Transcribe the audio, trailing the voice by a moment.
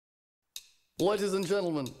Ladies and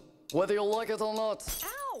gentlemen, whether you like it or not.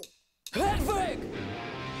 Ow! Hedvig!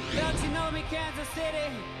 Don't you know me, Kansas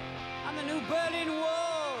City? I'm the new Berlin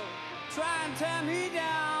Wall. Try and tear me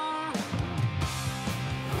down.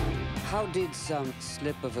 How did some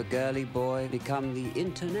slip of a girly boy become the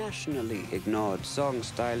internationally ignored song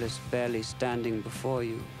stylist barely standing before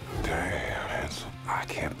you? Damn, handsome. I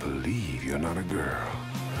can't believe you're not a girl.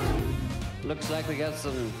 Looks like we got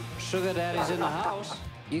some sugar daddies in the house.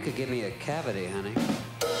 You could give me a cavity, honey.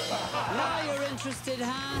 Now you're interested,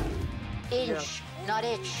 huh? Inch, not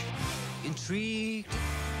itch. Intrigued?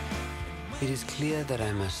 It is clear that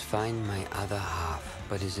I must find my other half.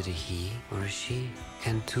 But is it a he or a she?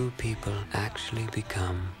 Can two people actually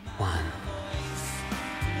become one?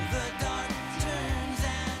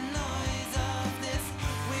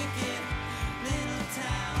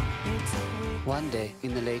 One day,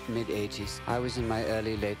 in the late mid-80s, I was in my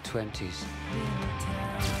early late 20s.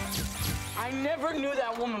 I never knew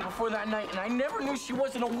that woman before that night, and I never knew she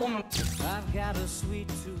wasn't a woman. I've got a sweet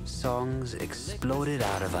tooth. Songs exploded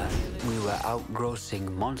out of us. We were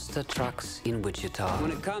outgrossing monster trucks in Wichita.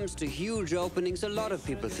 When it comes to huge openings, a lot of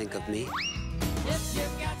people think of me.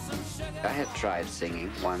 I had tried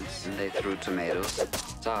singing once, and they threw tomatoes.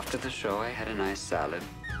 So after the show, I had a nice salad.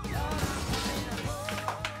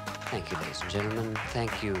 Thank you, ladies and gentlemen.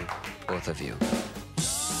 Thank you, both of you.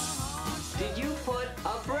 Did you put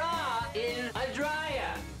a bra in a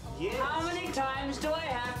dryer? Yes. How many times do I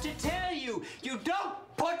have to tell you? You don't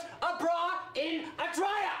put a bra in a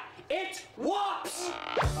dryer! It warps!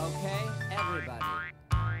 Okay, everybody.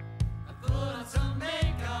 I put on some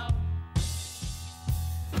makeup.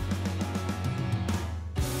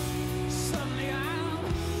 Suddenly I'm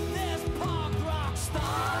this punk rock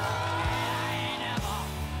star.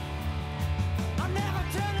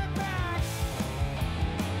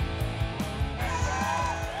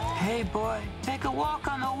 Hey boy, take a walk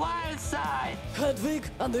on the wild side. Hedwig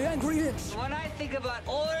and the Angry Itch. When I think about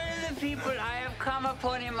all the people I have come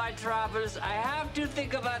upon in my travels, I have to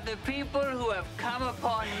think about the people who have come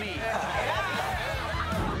upon me.